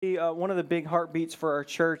One of the big heartbeats for our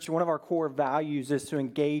church, one of our core values is to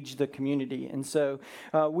engage the community. And so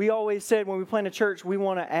we always said when we plant a church, we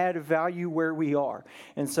want to add value where we are.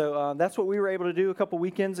 And so that's what we were able to do a couple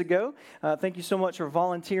weekends ago. Thank you so much for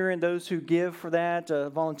volunteering, those who give for that,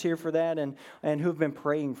 volunteer for that, and who've been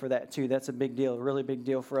praying for that too. That's a big deal, a really big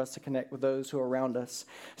deal for us to connect with those who are around us.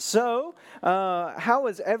 So how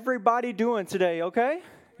is everybody doing today? Okay?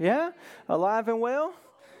 Yeah? Alive and well?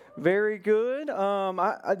 Very good.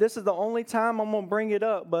 This is the only time I'm going to bring it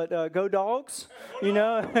up, but go Dogs, you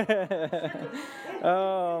know.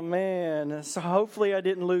 Oh, man. So hopefully I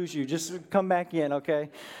didn't lose you. Just come back in, okay?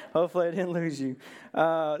 Hopefully I didn't lose you.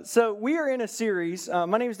 So we are in a series.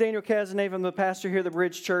 My name is Daniel Cazenave. I'm the pastor here at the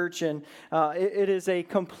Bridge Church, and it is a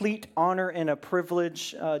complete honor and a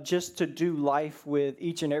privilege just to do life with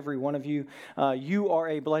each and every one of you. You are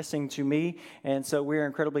a blessing to me, and so we're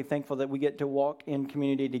incredibly thankful that we get to walk in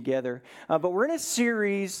community together. But we're in a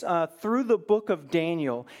series through the book of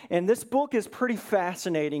Daniel, and this book is pretty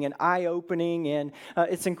fascinating and eye-opening, and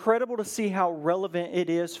it's incredible to see how relevant it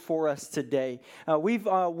is for us today. We've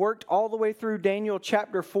worked all the way through Daniel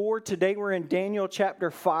chapter 4. Today we're in Daniel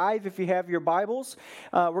chapter 5, if you have your Bibles.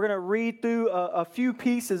 We're going to read through a few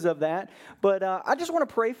pieces of that, but I just want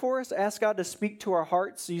to pray for us, ask God to speak to our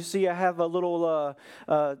hearts. You see, I have a little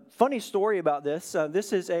funny story about this.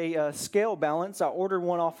 This is a scale balance. I ordered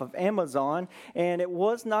one off of Amazon, and it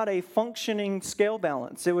was not a functioning scale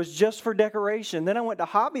balance. It was just for decoration. Then I went to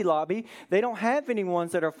Hobby Lobby. They don't have any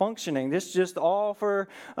ones that are functioning. This is just all for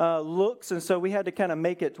looks, and so we had to kind of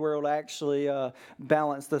make it to where it'll actually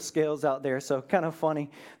balance the scales out there. So kind of funny.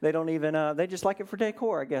 They don't even, they just like it for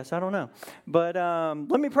decor, I guess. I don't know. But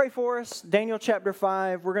let me pray for us. Daniel chapter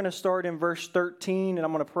 5, we're going to start in verse 13, and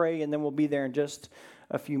I'm going to pray, and then we'll be there in just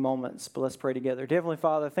a few moments. But let's pray together. Dear Heavenly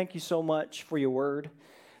Father, thank you so much for your word.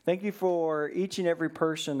 Thank you for each and every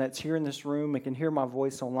person that's here in this room and can hear my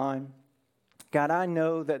voice online. God, I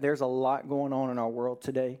know that there's a lot going on in our world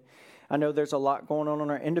today. I know there's a lot going on in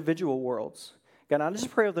our individual worlds. God, I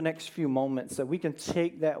just pray over the next few moments that we can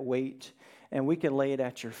take that weight and we can lay it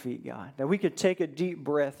at your feet, God. That we could take a deep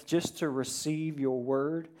breath just to receive your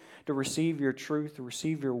word, to receive your truth, to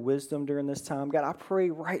receive your wisdom during this time. God, I pray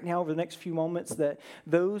right now over the next few moments that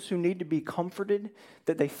those who need to be comforted,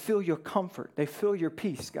 that they feel your comfort, they feel your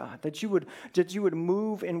peace, God. That you would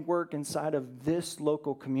move and work inside of this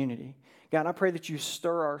local community. God, I pray that you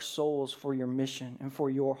stir our souls for your mission and for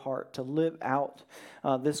your heart to live out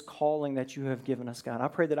this calling that you have given us, God. I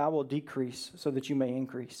pray that I will decrease so that you may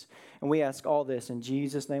increase. And we ask all this in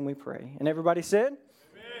Jesus' name we pray. And everybody said?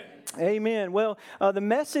 Amen. Well,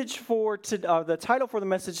 the title for the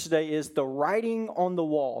message today is The Writing on the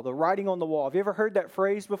Wall. The Writing on the Wall. Have you ever heard that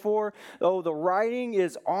phrase before? Oh, the writing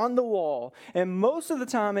is on the wall. And most of the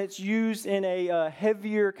time it's used in a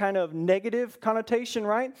heavier kind of negative connotation,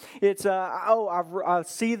 right? It's, I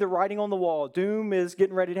see the writing on the wall. Doom is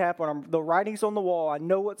getting ready to happen. The writing's on the wall. I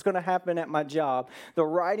know what's going to happen at my job. The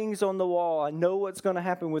writing's on the wall. I know what's going to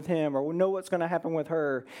happen with him or know what's going to happen with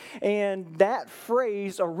her. And that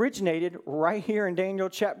phrase originated right here in Daniel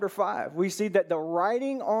chapter 5. We see that the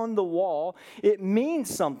writing on the wall, it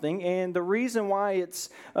means something, and the reason why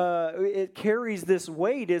it carries this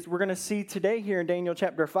weight is we're going to see today here in Daniel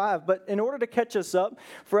chapter 5. But in order to catch us up,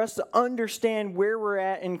 for us to understand where we're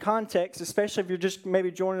at in context, especially if you're just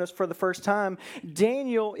maybe joining us for the first time,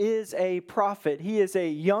 Daniel is a prophet. He is a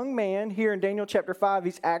young man here in Daniel chapter 5.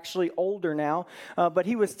 He's actually older now, but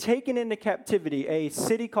he was taken into captivity. A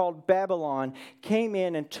city called Babylon came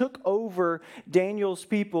in and took over Daniel's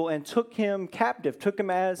people and took him captive, took him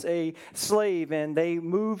as a slave, and they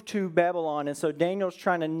moved to Babylon. And so Daniel's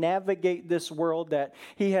trying to navigate this world that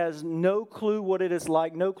he has no clue what it is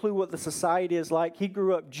like, no clue what the society is like. He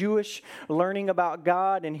grew up Jewish, learning about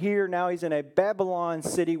God, and here now he's in a Babylon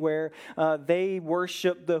city where they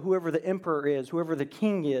worship whoever the emperor is, whoever the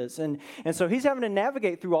king is. And so he's having to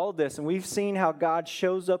navigate through all of this, and we've seen how God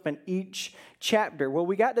shows up in each chapter. Well,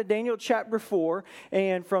 we got to Daniel chapter 4,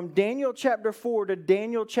 and from Daniel chapter 4 to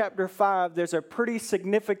Daniel chapter 5, there's a pretty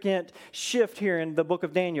significant shift here in the book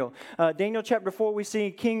of Daniel. Daniel chapter 4, we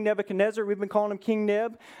see King Nebuchadnezzar. We've been calling him King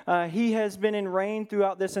Neb. He has been in reign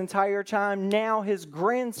throughout this entire time. Now his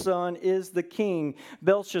grandson is the king,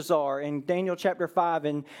 Belshazzar, in Daniel chapter 5.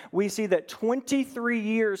 And we see that 23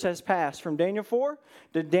 years has passed from Daniel 4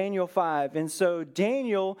 to Daniel 5. And so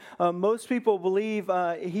Daniel, most people believe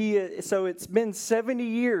so it's been 70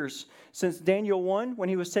 years since Daniel 1 when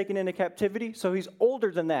he was taken into captivity. So he's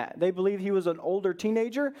older than that. They believe he was an older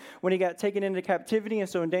teenager when he got taken into captivity. And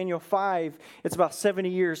so in Daniel 5, it's about 70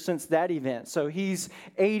 years since that event. So he's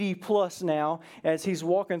 80 plus now as he's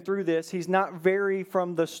walking through this. He's not very,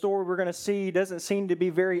 from the story we're going to see, he doesn't seem to be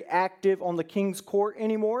very active on the king's court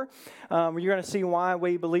anymore. You're going to see why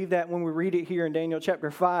we believe that when we read it here in Daniel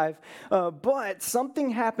chapter 5. But something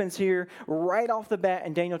happens here right off the bat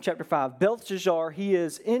in Daniel chapter 5. Belshazzar, he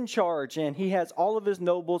is in charge, and he has all of his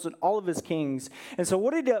nobles and all of his kings. And so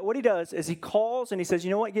what he does is he calls and he says,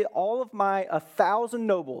 you know what, get all of my 1,000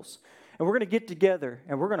 nobles, and we're going to get together,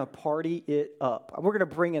 and we're going to party it up. We're going to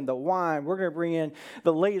bring in the wine. We're going to bring in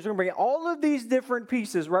the ladies. We're going to bring in all of these different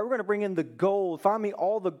pieces, right? We're going to bring in the gold. Find me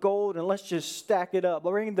all the gold, and let's just stack it up.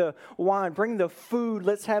 Bring the wine. Bring the food.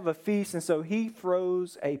 Let's have a feast. And so he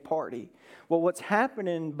throws a party. Well, what's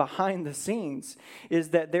happening behind the scenes is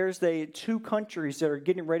that there's two countries that are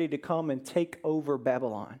getting ready to come and take over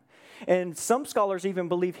Babylon. And some scholars even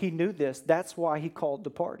believe he knew this. That's why he called the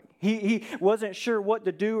party. He wasn't sure what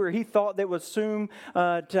to do, or he thought that was soon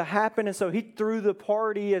to happen. And so he threw the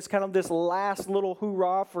party as kind of this last little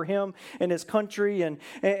hoorah for him and his country.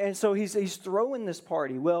 And so he's throwing this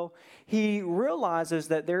party. Well, he realizes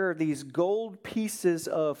that there are these gold pieces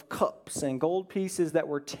of cups and gold pieces that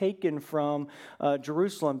were taken from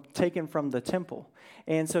Jerusalem, taken from the temple.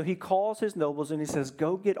 And so he calls his nobles and he says,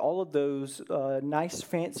 go get all of those nice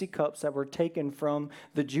fancy cups that were taken from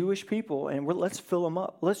the Jewish people, and let's fill them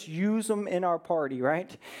up. Let's use them in our party,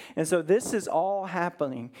 right? And so this is all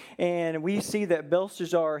happening. And we see that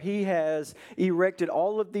Belshazzar, he has erected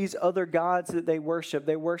all of these other gods that they worship.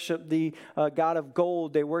 They worship the god of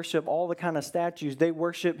gold. They worship all the kind of statues. They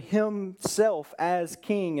worship himself as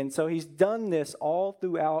king. And so he's done this all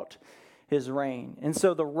throughout his reign. And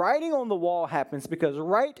so the writing on the wall happens because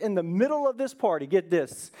right in the middle of this party, get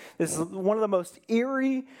this is one of the most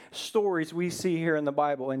eerie stories we see here in the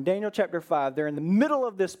Bible. In Daniel chapter 5, they're in the middle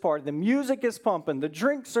of this party. The music is pumping, the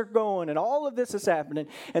drinks are going, and all of this is happening.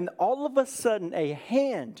 And all of a sudden, a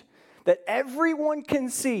hand that everyone can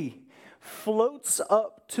see floats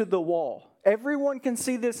up to the wall. Everyone can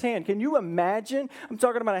see this hand. Can you imagine? I'm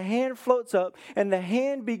talking about a hand floats up, and the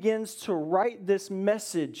hand begins to write this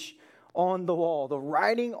message on the wall, the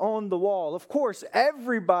writing on the wall. Of course,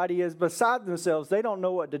 everybody is beside themselves. They don't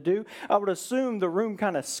know what to do. I would assume the room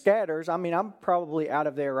kind of scatters. I mean, I'm probably out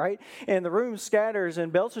of there, right? And the room scatters,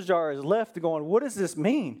 and Belshazzar is left going, what does this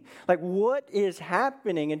mean? Like, what is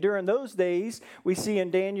happening? And during those days, we see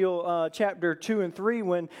in Daniel chapter 2 and 3,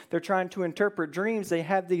 when they're trying to interpret dreams, they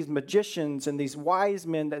have these magicians and these wise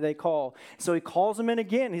men that they call. So he calls them in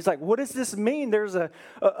again. He's like, what does this mean? There's a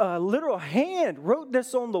literal hand wrote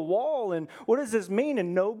this on the wall. And what does this mean?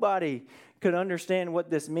 And nobody could understand what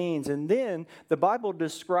this means. And then the Bible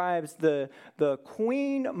describes the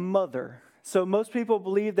queen mother. So most people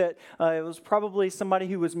believe that it was probably somebody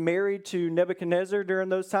who was married to Nebuchadnezzar during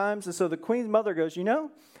those times. And so the queen's mother goes, you know,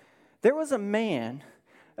 there was a man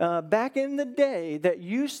back in the day that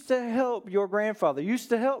used to help your grandfather, used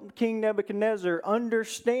to help King Nebuchadnezzar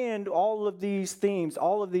understand all of these themes,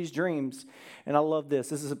 all of these dreams. And I love this.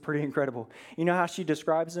 This is pretty incredible. You know how she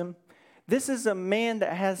describes him? This is a man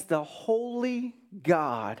that has the holy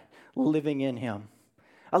God living in him.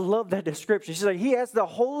 I love that description. She's like, he has the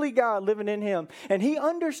holy God living in him, and he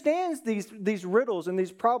understands these riddles and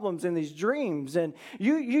these problems and these dreams, and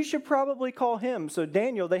you should probably call him. So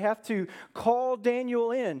Daniel, they have to call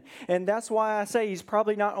Daniel in, and that's why I say he's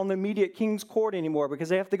probably not on the immediate king's court anymore, because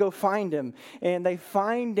they have to go find him. And they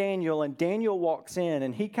find Daniel, and Daniel walks in,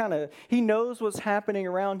 and he knows what's happening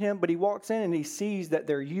around him, but he walks in and he sees that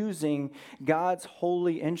they're using God's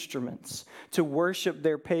holy instruments to worship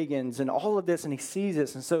their pagans and all of this, and he sees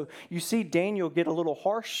this. And so you see Daniel get a little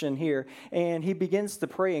harsh in here, and he begins to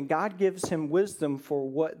pray, and God gives him wisdom for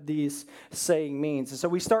what these saying means. And so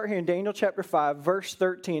we start here in Daniel chapter 5, verse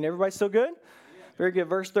 13. Everybody still good? Yeah. Very good.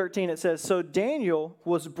 Verse 13, it says, so Daniel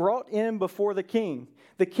was brought in before the king.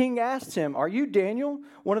 The king asked him, are you Daniel,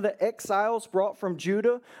 one of the exiles brought from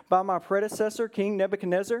Judah by my predecessor, King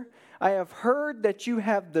Nebuchadnezzar? I have heard that you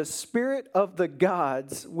have the spirit of the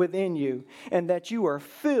gods within you, and that you are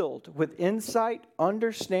filled with insight,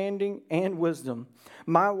 understanding, and wisdom.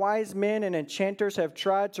 My wise men and enchanters have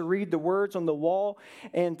tried to read the words on the wall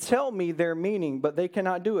and tell me their meaning, but they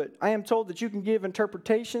cannot do it. I am told that you can give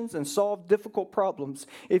interpretations and solve difficult problems.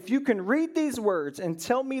 If you can read these words and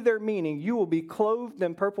tell me their meaning, you will be clothed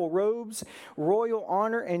in purple robes, royal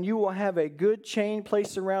honor, and you will have a good chain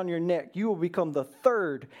placed around your neck. You will become the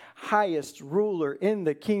third highest ruler in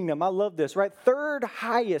the kingdom. I love this, right? Third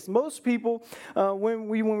highest. Most people, when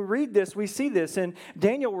we read this, we see this. And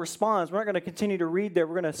Daniel responds. We're not going to continue to read there.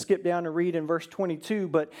 We're going to skip down and read in verse 22.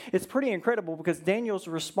 But it's pretty incredible because Daniel's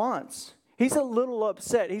response, he's a little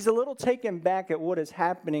upset. He's a little taken back at what is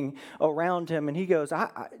happening around him. And he goes,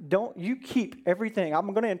 don't you keep everything.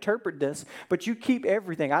 I'm going to interpret this, but you keep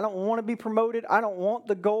everything. I don't want to be promoted. I don't want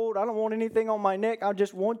the gold. I don't want anything on my neck. I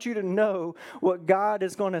just want you to know what God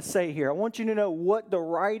is going to say here. I want you to know what the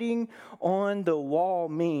writing on the wall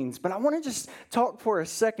means. But I want to just talk for a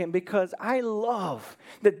second because I love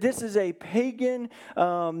that this is a pagan,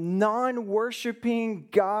 non-worshiping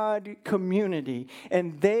God community.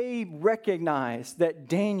 And they recognize that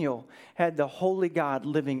Daniel had the holy God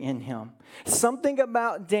living in him. Something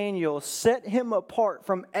about Daniel set him apart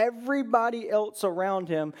from everybody else around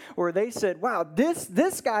him where they said, wow,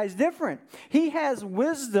 this guy's different. He has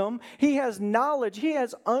wisdom, he has knowledge, he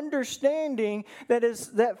has understanding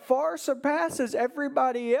that far surpasses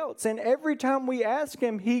everybody else. And every time we ask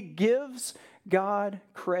him, he gives God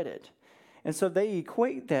credit. And so they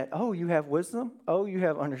equate that, oh, you have wisdom, oh, you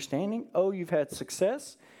have understanding, oh, you've had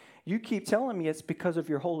success. You keep telling me it's because of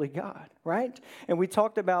your holy God, right? And we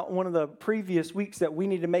talked about one of the previous weeks that we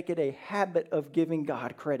need to make it a habit of giving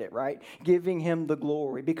God credit, right? Giving him the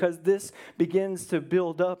glory because this begins to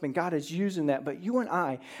build up and God is using that. But you and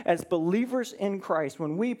I, as believers in Christ,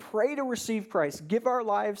 when we pray to receive Christ, give our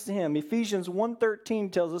lives to him. Ephesians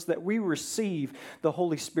 1:13 tells us that we receive the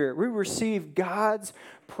Holy Spirit. We receive God's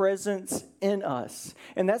presence in us.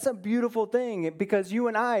 And that's a beautiful thing because you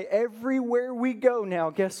and I, everywhere we go now,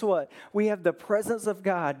 guess what? We have the presence of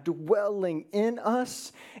God dwelling in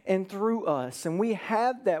us and through us. And we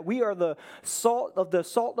have that. We are the salt of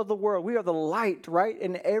the world. We are the light, right?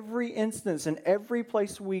 In every instance, in every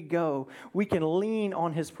place we go, we can lean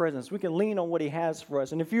on his presence. We can lean on what he has for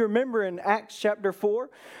us. And if you remember in Acts chapter 4,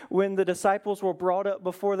 when the disciples were brought up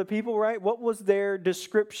before the people, right? What was their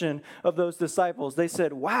description of those disciples? They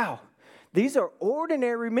said, wow, these are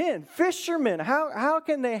ordinary men, fishermen. How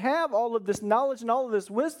can they have all of this knowledge and all of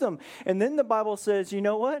this wisdom? And then the Bible says, you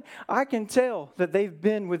know what? I can tell that they've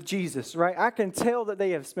been with Jesus, right? I can tell that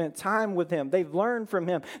they have spent time with him. They've learned from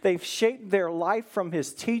him. They've shaped their life from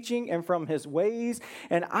his teaching and from his ways.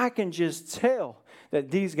 And I can just tell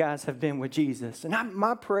that these guys have been with Jesus. And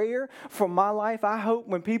my prayer for my life, I hope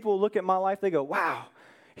when people look at my life, they go, wow,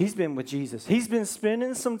 he's been with Jesus. He's been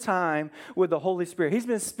spending some time with the Holy Spirit. He's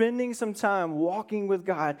been spending some time walking with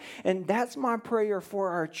God. And that's my prayer for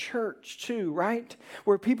our church too, right?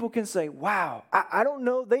 Where people can say, wow, I don't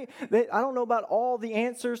know. I don't know about all the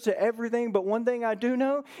answers to everything, but one thing I do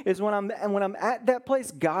know is when I'm at that place,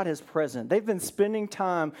 God is present. They've been spending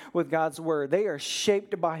time with God's word. They are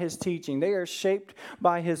shaped by his teaching. They are shaped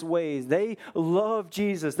by his ways. They love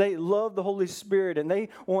Jesus. They love the Holy Spirit, and they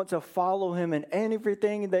want to follow him in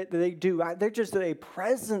everything that they do. They're just a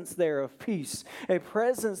presence there of peace, a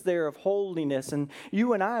presence there of holiness. And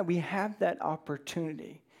you and I, we have that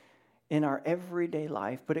opportunity in our everyday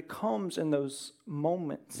life, but it comes in those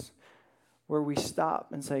moments where we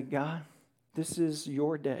stop and say, God, this is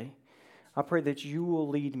your day. I pray that you will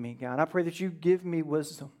lead me, God. I pray that you give me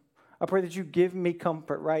wisdom. I pray that you give me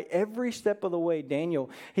comfort, right? Every step of the way, Daniel,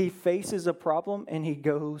 he faces a problem and he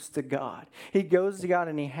goes to God. He goes to God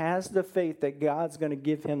and he has the faith that God's going to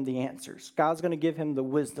give him the answers. God's going to give him the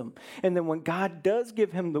wisdom. And then when God does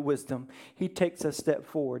give him the wisdom, he takes a step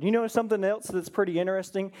forward. You know something else that's pretty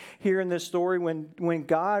interesting here in this story? When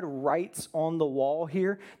God writes on the wall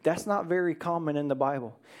here, that's not very common in the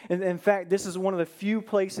Bible. And in fact, this is one of the few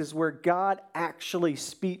places where God actually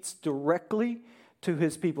speaks directly to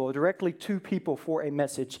his people, directly to people for a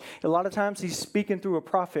message. A lot of times he's speaking through a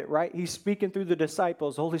prophet, right? He's speaking through the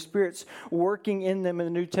disciples. The Holy Spirit's working in them in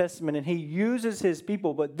the New Testament, and he uses his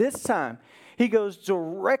people. But this time, he goes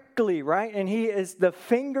directly, right? And he is the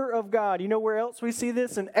finger of God. You know where else we see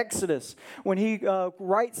this? In Exodus, when he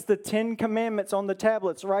writes the 10 commandments on the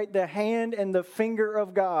tablets, right? The hand and the finger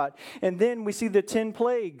of God. And then we see the 10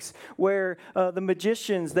 plagues where the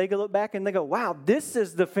magicians, they look back and they go, wow, this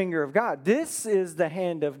is the finger of God. This is the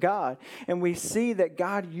hand of God. And we see that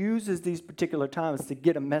God uses these particular times to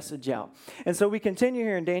get a message out. And so we continue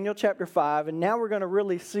here in Daniel chapter 5, and now we're going to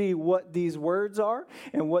really see what these words are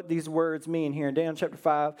and what these words mean. Here in Daniel chapter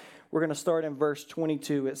 5, we're going to start in verse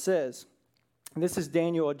 22. It says, This is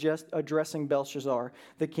Daniel addressing Belshazzar,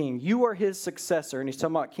 the king. You are his successor. And he's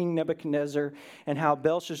talking about King Nebuchadnezzar and how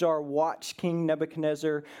Belshazzar watched King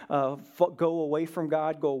Nebuchadnezzar go away from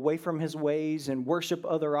God, go away from his ways and worship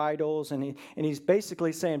other idols. And he's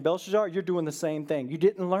basically saying, Belshazzar, you're doing the same thing. You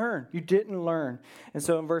didn't learn. You didn't learn. And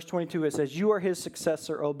so in verse 22, it says, you are his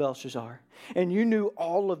successor, O Belshazzar. And you knew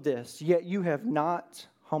all of this, yet you have not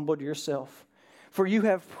humbled yourself. For you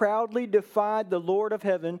have proudly defied the Lord of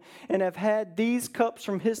heaven and have had these cups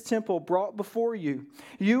from his temple brought before you.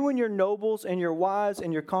 You and your nobles and your wives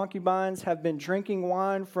and your concubines have been drinking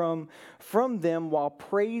wine from them while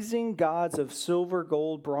praising gods of silver,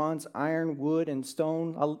 gold, bronze, iron, wood, and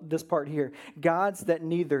stone. This part here. Gods that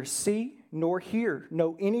neither see nor hear,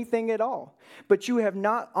 know anything at all. But you have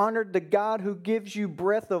not honored the God who gives you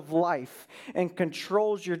breath of life and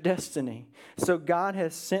controls your destiny. So God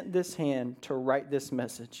has sent this hand to write this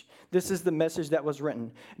message. This is the message that was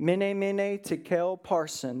written. Mene, mene, tekel,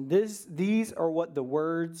 parson. These are what the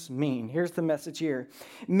words mean. Here's the message here.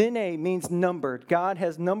 Mene means numbered. God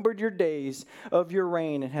has numbered your days of your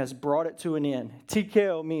reign and has brought it to an end.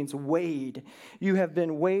 Tekel means weighed. You have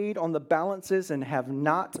been weighed on the balances and have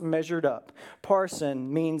not measured up.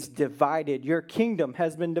 Parson means divided. Your kingdom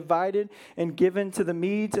has been divided and given to the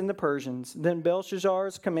Medes and the Persians. Then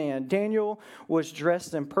Belshazzar's command. Daniel was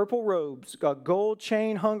dressed in purple robes. A gold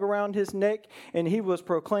chain hung around his neck, and he was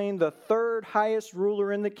proclaimed the third highest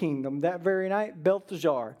ruler in the kingdom. That very night,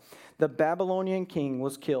 Belteshazzar, the Babylonian king,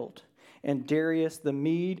 was killed, and Darius the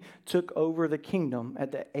Mede took over the kingdom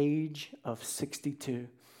at the age of 62.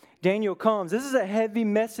 Daniel comes. This is a heavy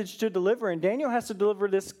message to deliver, and Daniel has to deliver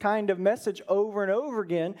this kind of message over and over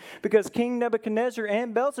again because King Nebuchadnezzar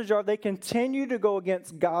and Belshazzar, they continue to go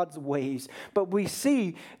against God's ways. But we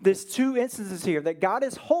see these two instances here, that God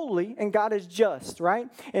is holy and God is just, right?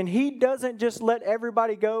 And he doesn't just let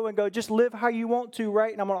everybody go and go, just live how you want to,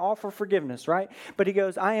 right? And I'm going to offer forgiveness, right? But he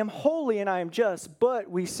goes, I am holy and I am just,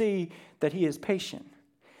 but we see that he is patient.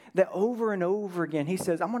 That over and over again, he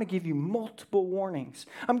says, I'm going to give you multiple warnings.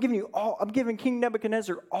 I'm giving King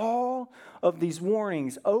Nebuchadnezzar all of these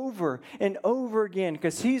warnings over and over again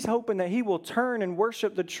because he's hoping that he will turn and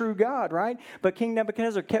worship the true God, right? But King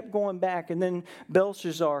Nebuchadnezzar kept going back. And then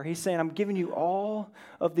Belshazzar, he's saying, I'm giving you all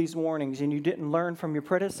of these warnings and you didn't learn from your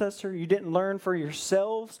predecessor. You didn't learn for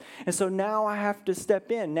yourselves. And so now I have to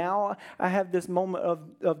step in. Now I have this moment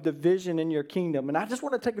of division in your kingdom. And I just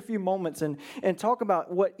want to take a few moments and talk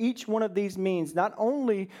about what each one of these means, not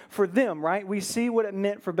only for them, right? We see what it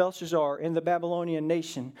meant for Belshazzar in the Babylonian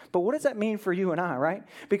nation. But what does that mean for you and I, right?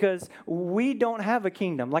 Because we don't have a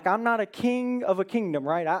kingdom. Like, I'm not a king of a kingdom,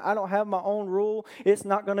 right? I don't have my own rule. It's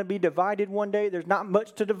not going to be divided one day. There's not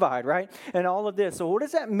much to divide, right? And all of this. So what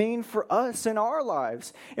does that mean for us in our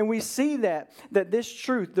lives? And we see that this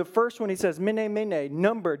truth, the first one he says, mene, mene,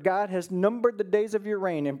 numbered. God has numbered the days of your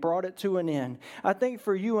reign and brought it to an end. I think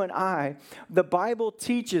for you and I, the Bible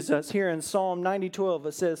teaches us here in Psalm 90:12,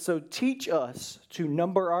 it says, so teach us to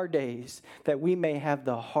number our days that we may have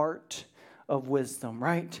the heart of wisdom,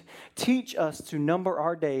 right? Teach us to number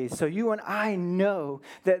our days so you and I know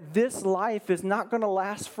that this life is not going to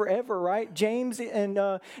last forever, right? James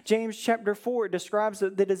in James chapter 4 describes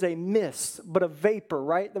it that is a mist, but a vapor,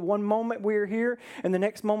 right? The one moment we are here and the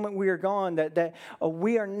next moment we are gone, that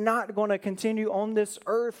we are not going to continue on this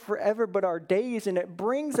earth forever, but our days, and it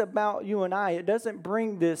brings about you and I. It doesn't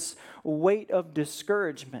bring this weight of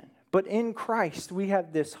discouragement. But in Christ, we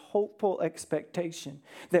have this hopeful expectation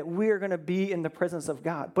that we are going to be in the presence of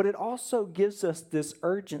God. But it also gives us this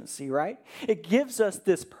urgency, right? It gives us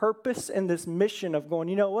this purpose and this mission of going,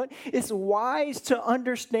 you know what? It's wise to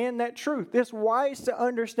understand that truth. It's wise to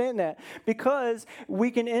understand that because we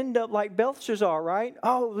can end up like Belshazzar, right?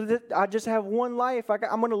 Oh, I just have one life. I'm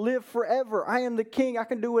going to live forever. I am the king. I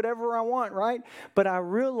can do whatever I want, right? But I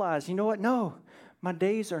realize, you know what? No. My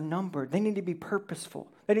days are numbered. They need to be purposeful.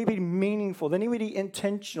 They need to be meaningful. They need to be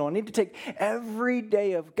intentional. I need to take every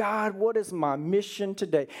day of, God, what is my mission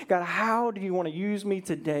today? God, how do you want to use me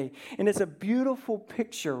today? And it's a beautiful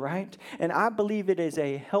picture, right? And I believe it is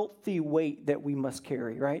a healthy weight that we must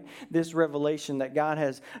carry, right? This revelation that God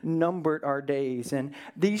has numbered our days. And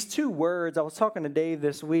these two words, I was talking to Dave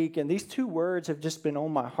this week, and these two words have just been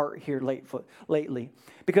on my heart here lately.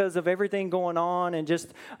 Because of everything going on and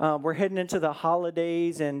just we're heading into the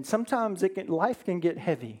holidays, and sometimes life can get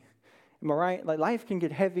heavy. Am I right? Like, life can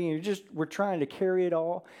get heavy and we're trying to carry it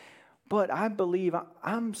all. But I believe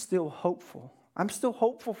I'm still hopeful. I'm still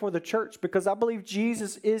hopeful for the church because I believe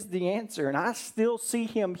Jesus is the answer. And I still see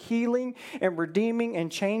him healing and redeeming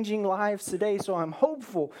and changing lives today. So I'm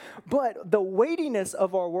hopeful. But the weightiness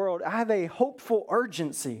of our world, I have a hopeful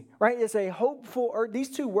urgency, right? It's a hopeful, these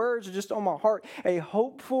two words are just on my heart. A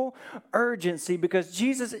hopeful urgency because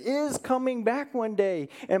Jesus is coming back one day.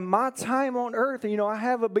 And my time on earth, I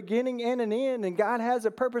have a beginning and an end. And God has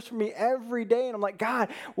a purpose for me every day. And I'm like, God,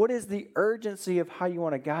 what is the urgency of how you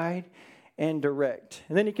want to guide and direct?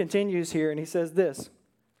 And then he continues here and he says this.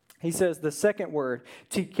 He says the second word,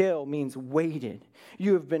 tikel, means weighted.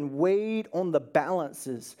 You have been weighed on the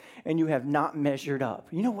balances and you have not measured up.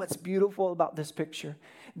 You know what's beautiful about this picture?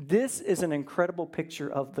 This is an incredible picture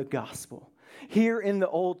of the gospel. Here in the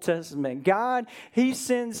Old Testament, God, he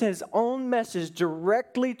sends his own message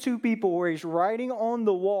directly to people where he's writing on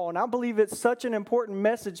the wall. And I believe it's such an important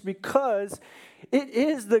message because it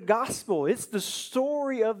is the gospel. It's the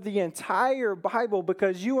story of the entire Bible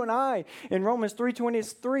because you and I, in Romans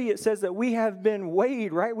 3:23, it says that we have been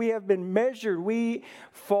weighed, right? We have been measured. We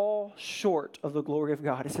fall short of the glory of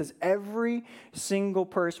God. It says every single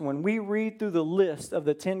person, when we read through the list of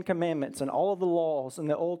the 10 commandments and all of the laws in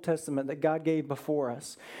the Old Testament that God gave before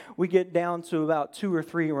us, we get down to about 2 or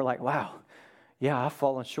 3 and we're like, wow. Yeah, I've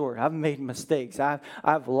fallen short. I've made mistakes.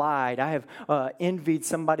 I've lied. I have envied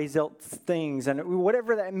somebody else's things. And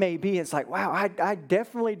whatever that may be, it's like, wow, I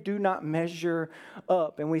definitely do not measure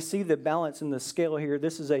up. And we see the balance in the scale here.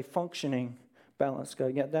 This is a functioning balance scale.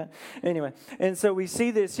 You get that? Anyway, and so we see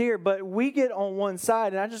this here, but we get on one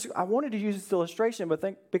side. And I wanted to use this illustration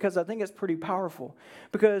because I think it's pretty powerful.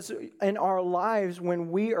 Because in our lives, when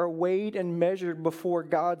we are weighed and measured before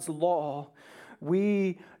God's law,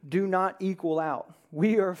 we do not equal out.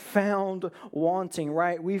 We are found wanting,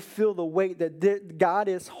 right? We feel the weight that God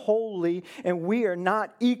is holy and we are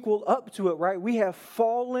not equal up to it, right? We have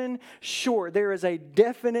fallen short. There is a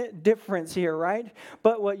definite difference here, right?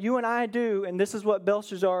 But what you and I do, and this is what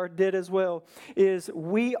Belshazzar did as well, is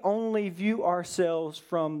we only view ourselves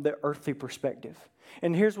from the earthly perspective.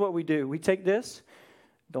 And here's what we do. We take this,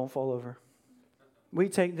 don't fall over. We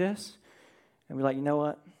take this and we're like, you know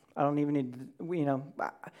what? I don't even need,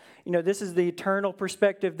 this is the eternal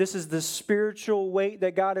perspective. This is the spiritual weight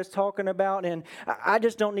that God is talking about. And I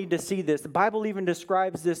just don't need to see this. The Bible even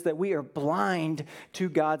describes this, that we are blind to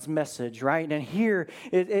God's message, right? And here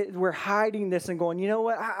we're hiding this and going, you know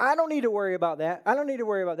what? I don't need to worry about that. I don't need to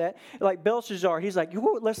worry about that. Like Belshazzar, he's like,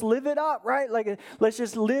 let's live it up, right? Like, let's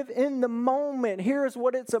just live in the moment. Here's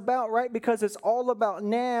what it's about, right? Because it's all about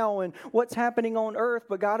now and what's happening on earth.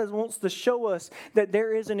 But God wants to show us that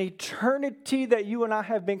there is an eternity that you and I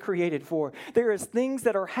have been created for. There is things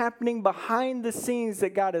that are happening behind the scenes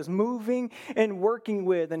that God is moving and working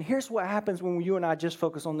with. And here's what happens when you and I just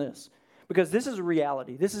focus on this. Because this is a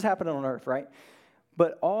reality. This is happening on earth, right?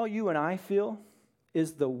 But all you and I feel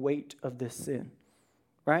is the weight of this sin,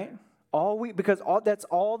 right? That's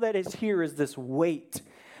all that is here is this weight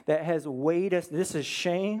that has weighed us. This is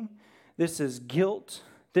shame. This is guilt.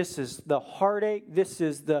 This is the heartache. This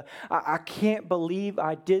is I can't believe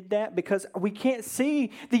I did that, because we can't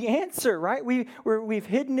see the answer, right? We've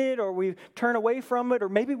hidden it, or we've turned away from it, or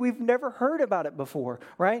maybe we've never heard about it before,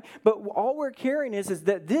 right? But all we're carrying is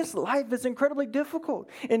that this life is incredibly difficult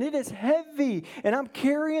and it is heavy, and I'm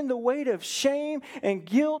carrying the weight of shame and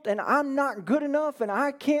guilt, and I'm not good enough and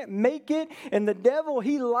I can't make it. And the devil,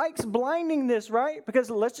 he likes blinding this, right? Because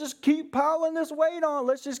let's just keep piling this weight on.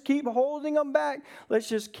 Let's just keep holding them back. Let's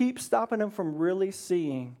just keep stopping them from really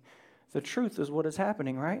seeing the truth is what is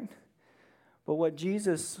happening, right? But what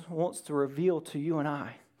Jesus wants to reveal to you and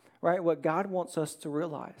I, right? What God wants us to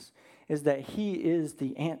realize is that he is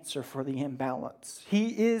the answer for the imbalance. He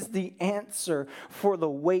is the answer for the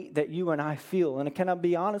weight that you and I feel. And can I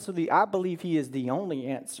be honest with you? I believe he is the only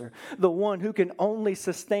answer. The one who can only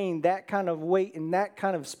sustain that kind of weight and that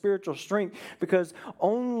kind of spiritual strength, because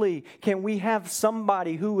only can we have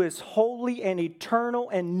somebody who is holy and eternal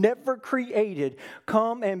and never created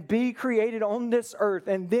come and be created on this earth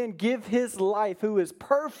and then give his life, who is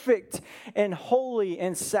perfect and holy,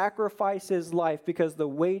 and sacrifice his life, because the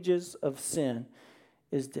wages of sin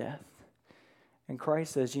is death. And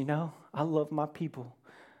Christ says, I love my people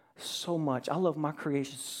so much. I love my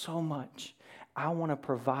creation so much. I want to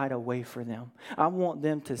provide a way for them. I want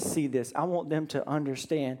them to see this. I want them to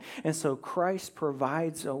understand. And so Christ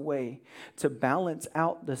provides a way to balance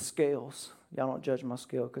out the scales. Y'all don't judge my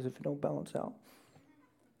scale, because if it don't balance out,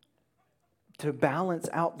 to balance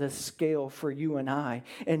out this scale for you and I.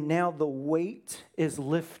 And now the weight is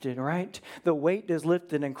lifted, right? The weight is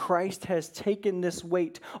lifted, and Christ has taken this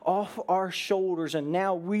weight off our shoulders, and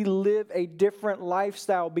now we live a different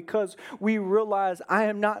lifestyle because we realize I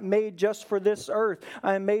am not made just for this earth.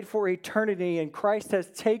 I am made for eternity, and Christ has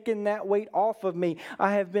taken that weight off of me.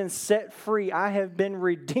 I have been set free. I have been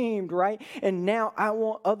redeemed, right? And now I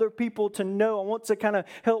want other people to know. I want to kind of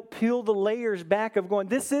help peel the layers back of going,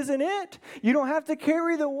 this isn't it. You don't have to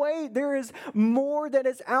carry the weight. There is more that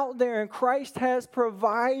is out there, and Christ has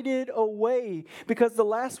provided a way, because the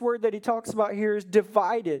last word that he talks about here is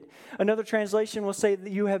divided. Another translation will say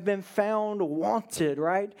that you have been found wanted,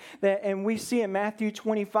 right? And we see in Matthew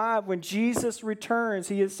 25, when Jesus returns,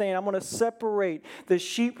 he is saying, I'm going to separate the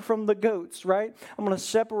sheep from the goats, right? I'm going to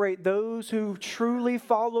separate those who truly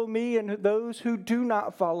follow me and those who do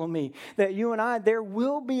not follow me. That you and I, there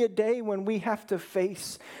will be a day when we have to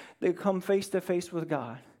come face to face with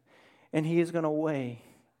God, and he is going to weigh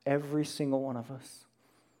every single one of us.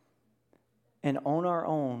 And on our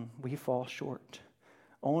own, we fall short.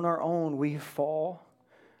 On our own, we fall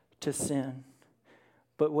to sin.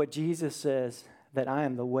 But what Jesus says, that I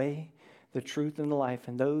am the way, the truth, and the life,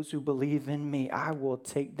 and those who believe in me, I will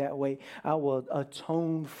take that way. I will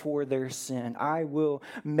atone for their sin. I will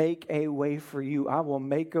make a way for you. I will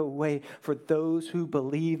make a way for those who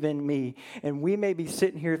believe in me. And we may be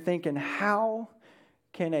sitting here thinking, how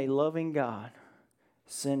can a loving God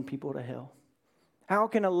send people to hell? How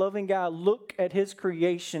can a loving God look at his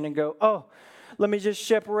creation and go, oh, let me just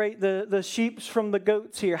separate the sheep from the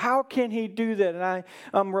goats here? How can he do that? And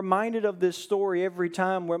I'm reminded of this story every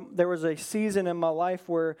time. Where there was a season in my life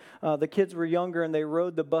where the kids were younger and they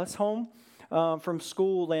rode the bus home from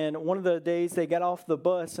school, and one of the days they got off the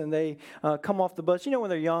bus and they come off the bus. You know, when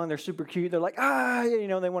they're young, they're super cute. They're like, you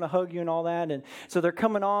know, they want to hug you and all that. And so they're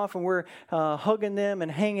coming off, and we're hugging them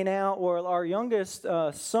and hanging out. Well, our youngest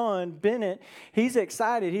son, Bennett, he's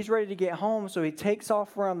excited. He's ready to get home, so he takes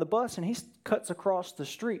off around the bus and he cuts across the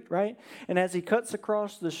street, right? And as he cuts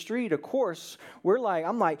across the street, of course,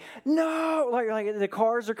 I'm like, no, like the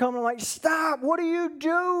cars are coming, like, stop, what are you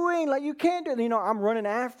doing? Like, you can't do it. You know, I'm running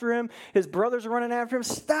after him. His brothers are running after him.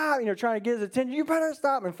 Stop, trying to get his attention. You better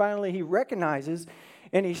stop. And finally he recognizes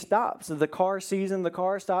and he stops. So the car sees him, the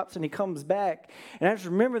car stops, and he comes back. And I just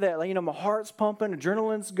remember that, my heart's pumping,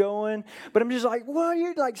 adrenaline's going. But I'm just like, what?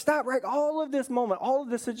 You're like, stop, right? All of this moment, all of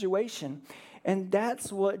this situation. And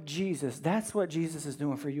that's what Jesus is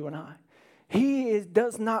doing for you and I. He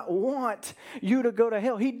does not want you to go to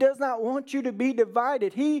hell. He does not want you to be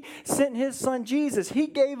divided. He sent his son Jesus. He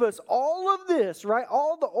gave us all of this, right?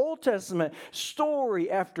 All the Old Testament,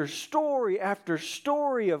 story after story after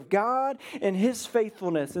story of God and his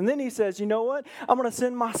faithfulness. And then he says, you know what? I'm going to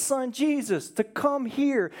send my son Jesus to come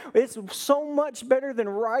here. It's so much better than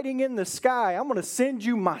riding in the sky. I'm going to send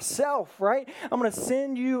you myself, right? I'm going to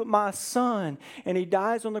send you my son. And he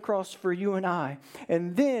dies on the cross for you and I.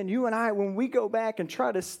 And then you and I, when we go back and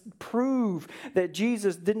try to prove that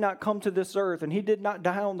Jesus did not come to this earth and he did not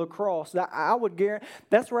die on the cross,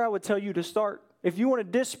 that's where I would tell you to start. If you want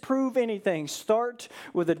to disprove anything, start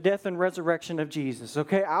with the death and resurrection of Jesus,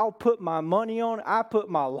 okay? I'll put my money on it. I put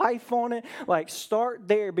my life on it. Start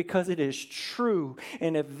there, because it is true.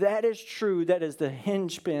 And if that is true, that is the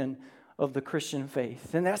hinge pin of the Christian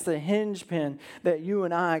faith. And that's the hinge pin that you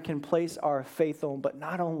and I can place our faith on. But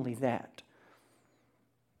not only that,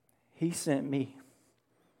 he sent me.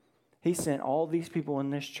 He sent all these people in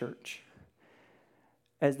this church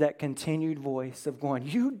as that continued voice of going,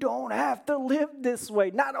 you don't have to live this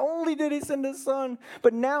way. Not only did he send his son,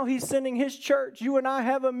 but now he's sending his church. You and I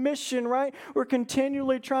have a mission, right? We're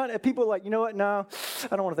continually trying. People are like, you know what? No,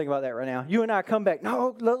 I don't want to think about that right now. You and I come back.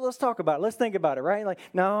 No, let's talk about it. Let's think about it, right?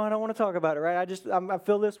 No, I don't want to talk about it, right? I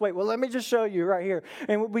feel this way. Well, let me just show you right here.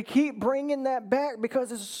 And we keep bringing that back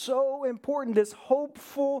because it's so important. This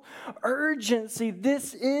hopeful urgency.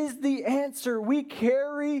 This is the answer. We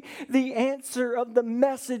carry the answer of the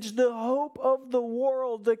message, the hope of the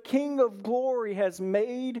world. The King of Glory has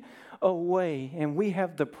made a way, and we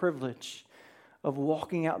have the privilege of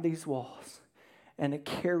walking out these walls and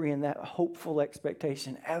carrying that hopeful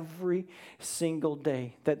expectation every single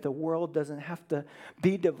day, that the world doesn't have to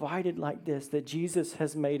be divided like this, that Jesus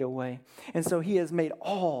has made a way. And so he has made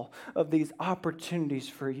all of these opportunities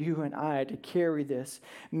for you and I to carry this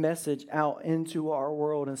message out into our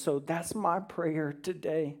world. And so that's my prayer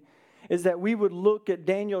today, is that we would look at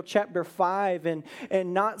Daniel chapter 5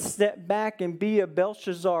 and not step back and be a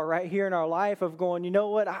Belshazzar right here in our life of going, you know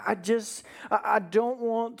what, I don't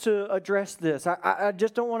want to address this. I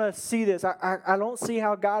just don't want to see this. I don't see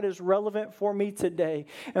how God is relevant for me today.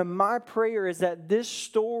 And my prayer is that this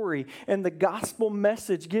story and the gospel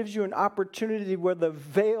message gives you an opportunity where the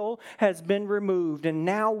veil has been removed and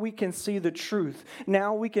now we can see the truth.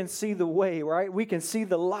 Now we can see the way, right? We can see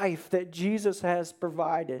the life that Jesus has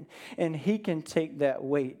provided, and He can take that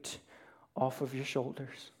weight off of your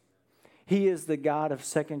shoulders. He is the God of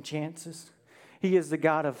second chances. He is the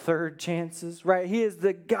God of third chances, right? He is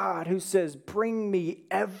the God who says, bring me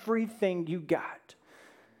everything you got,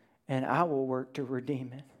 and I will work to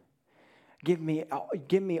redeem it. Give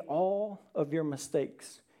me all of your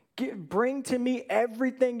mistakes. Bring to me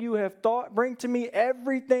everything you have thought. Bring to me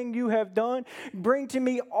everything you have done. Bring to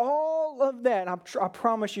me all of that. I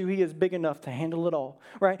promise you, He is big enough to handle it all,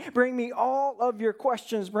 right? Bring me all of your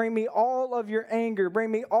questions. Bring me all of your anger.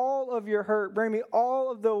 Bring me all of your hurt. Bring me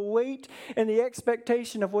all of the weight and the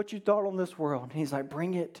expectation of what you thought on this world. And He's like,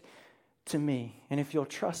 bring it to me. And if you'll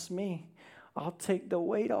trust me, I'll take the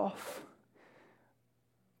weight off.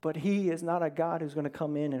 But He is not a God who's going to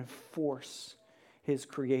come in and force His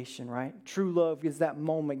creation, right? True love gives that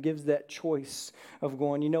moment, gives that choice of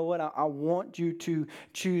going, you know what, I want you to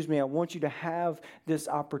choose me. I want you to have this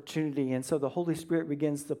opportunity. And so the Holy Spirit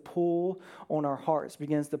begins to pull on our hearts,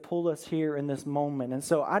 begins to pull us here in this moment. And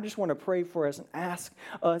so I just want to pray for us and ask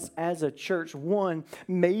us as a church, one,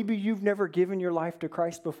 maybe you've never given your life to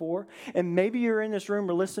Christ before, and maybe you're in this room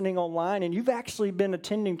or listening online and you've actually been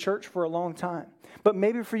attending church for a long time. But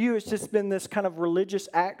maybe for you, it's just been this kind of religious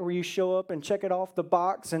act where you show up and check it off the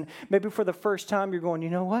box. And maybe for the first time, you're going, you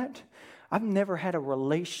know what? I've never had a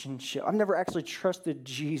relationship. I've never actually trusted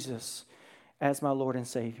Jesus as my Lord and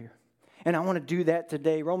Savior. And I want to do that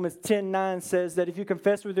today. Romans 10:9 says that if you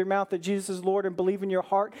confess with your mouth that Jesus is Lord and believe in your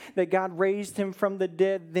heart that God raised Him from the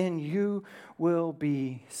dead, then you will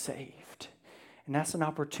be saved. And that's an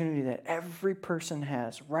opportunity that every person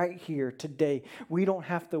has right here today. We don't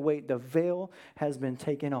have to wait. The veil has been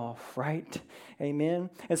taken off, right? Amen.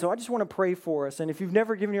 And so I just want to pray for us. And if you've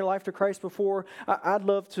never given your life to Christ before, I'd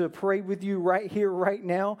love to pray with you right here, right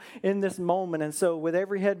now, in this moment. And so with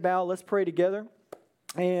every head bowed, let's pray together.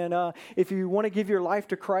 And if you want to give your life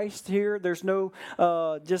to Christ here, there's no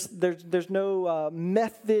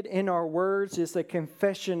method in our words. It's a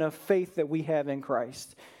confession of faith that we have in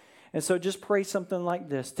Christ. And so just pray something like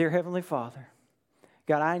this. Dear Heavenly Father,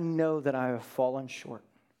 God, I know that I have fallen short.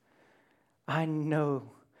 I know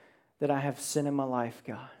that I have sin in my life,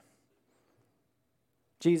 God.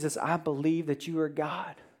 Jesus, I believe that you are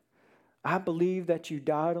God. I believe that you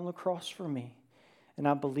died on the cross for me. And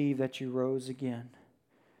I believe that you rose again.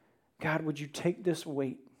 God, would you take this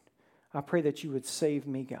weight? I pray that you would save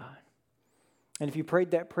me, God. And if you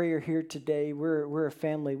prayed that prayer here today, we're a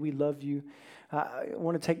family. We love you. I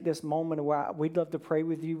want to take this moment where we'd love to pray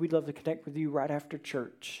with you. We'd love to connect with you right after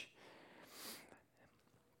church.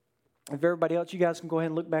 If everybody else, you guys can go ahead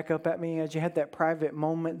and look back up at me as you had that private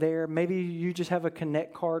moment there. Maybe you just have a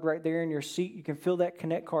connect card right there in your seat. You can fill that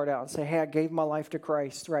connect card out and say, hey, I gave my life to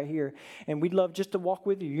Christ right here. And we'd love just to walk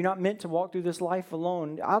with you. You're not meant to walk through this life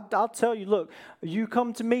alone. I'll tell you, look, you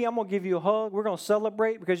come to me, I'm going to give you a hug. We're going to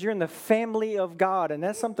celebrate because you're in the family of God. And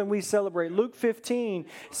that's something we celebrate. Luke 15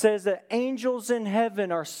 says that angels in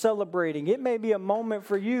heaven are celebrating. It may be a moment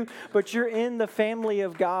for you, but you're in the family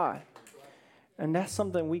of God. And that's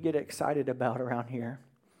something we get excited about around here.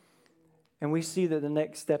 And we see that the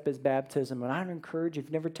next step is baptism. And I'd encourage you, if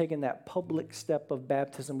you've never taken that public step of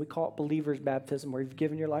baptism, we call it believer's baptism, where you've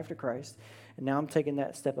given your life to Christ. And now I'm taking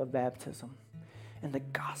that step of baptism. And the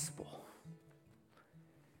gospel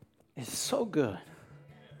is so good.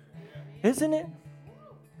 Isn't it?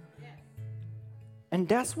 And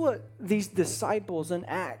that's what these disciples in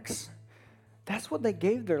Acts, that's what they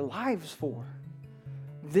gave their lives for.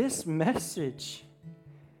 This message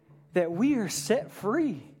that we are set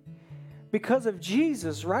free because of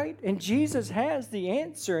Jesus, right? And Jesus has the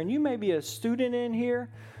answer. And you may be a student in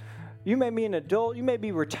here. You may be an adult. You may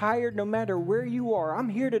be retired. No matter where you are, I'm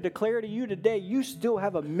here to declare to you today, you still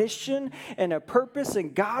have a mission and a purpose,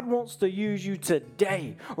 and God wants to use you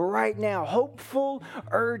today, right now. Hopeful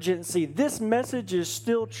urgency. This message is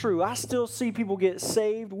still true. I still see people get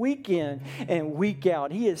saved week in and week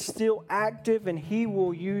out. He is still active, and He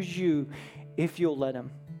will use you if you'll let Him.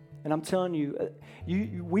 And I'm telling you,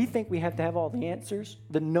 we think we have to have all the answers.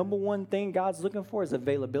 The number one thing God's looking for is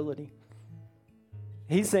availability.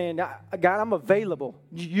 He's saying, God, I'm available.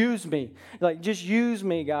 Use me. Like, just use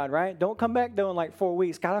me, God, right? Don't come back though in like 4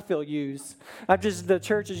 weeks. God, I feel used. The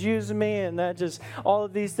church is using me and that just all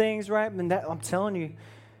of these things, right? And that, I'm telling you,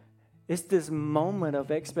 it's this moment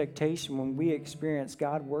of expectation when we experience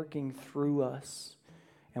God working through us.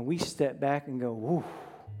 And we step back and go, whoo,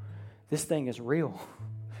 this thing is real.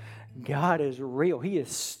 God is real. He is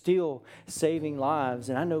still saving lives.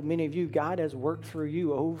 And I know many of you, God has worked through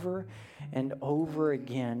you over and over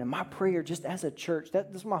again. And my prayer, just as a church,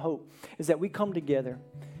 that's my hope, is that we come together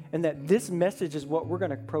and that this message is what we're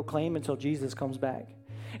going to proclaim until Jesus comes back.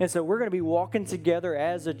 And so we're going to be walking together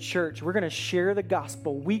as a church. We're going to share the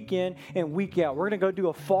gospel week in and week out. We're going to go do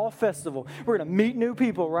a fall festival. We're going to meet new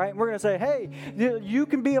people, right? We're going to say, hey, you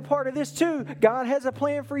can be a part of this too. God has a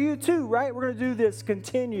plan for you too, right? We're going to do this,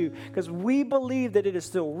 continue, because we believe that it is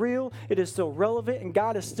still real, it is still relevant, and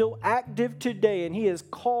God is still active today. And He has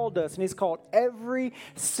called us, and He's called every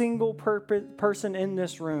single person in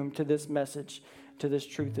this room to this message, to this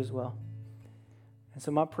truth as well. And so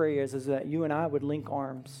my prayer is that you and I would link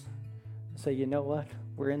arms and say, you know what?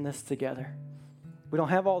 We're in this together. We don't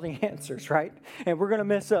have all the answers, right? And we're going to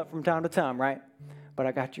mess up from time to time, right? But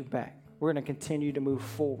I got your back. We're going to continue to move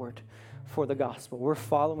forward for the gospel. We're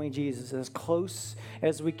following Jesus as close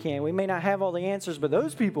as we can. We may not have all the answers, but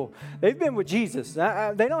those people, they've been with Jesus. They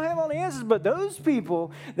don't have all the answers, but those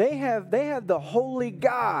people, they have the holy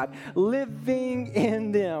God living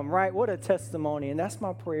in them, right? What a testimony. And that's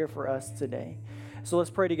my prayer for us today. So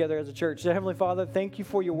let's pray together as a church. So Heavenly Father, thank you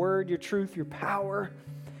for your word, your truth, your power.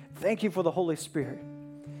 Thank you for the Holy Spirit.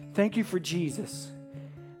 Thank you for Jesus,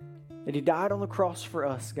 that He died on the cross for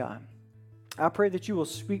us, God. I pray that you will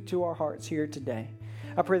speak to our hearts here today.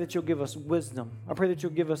 I pray that you'll give us wisdom. I pray that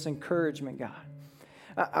you'll give us encouragement, God.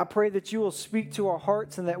 I pray that you will speak to our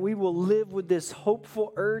hearts and that we will live with this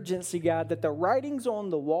hopeful urgency, God, that the writing's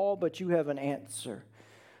on the wall, but you have an answer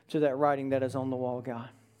to that writing that is on the wall, God.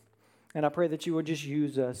 And I pray that you would just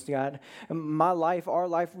use us, God. My life, our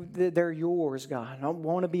life, they're yours, God. I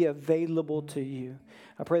want to be available to you.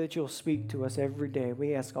 I pray that you'll speak to us every day.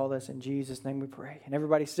 We ask all this in Jesus' name we pray. And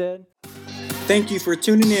everybody said, thank you for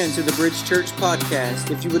tuning in to the Bridge Church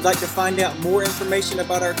podcast. If you would like to find out more information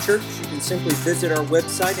about our church, you can simply visit our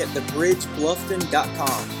website at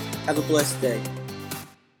thebridgebluffton.com. Have a blessed day.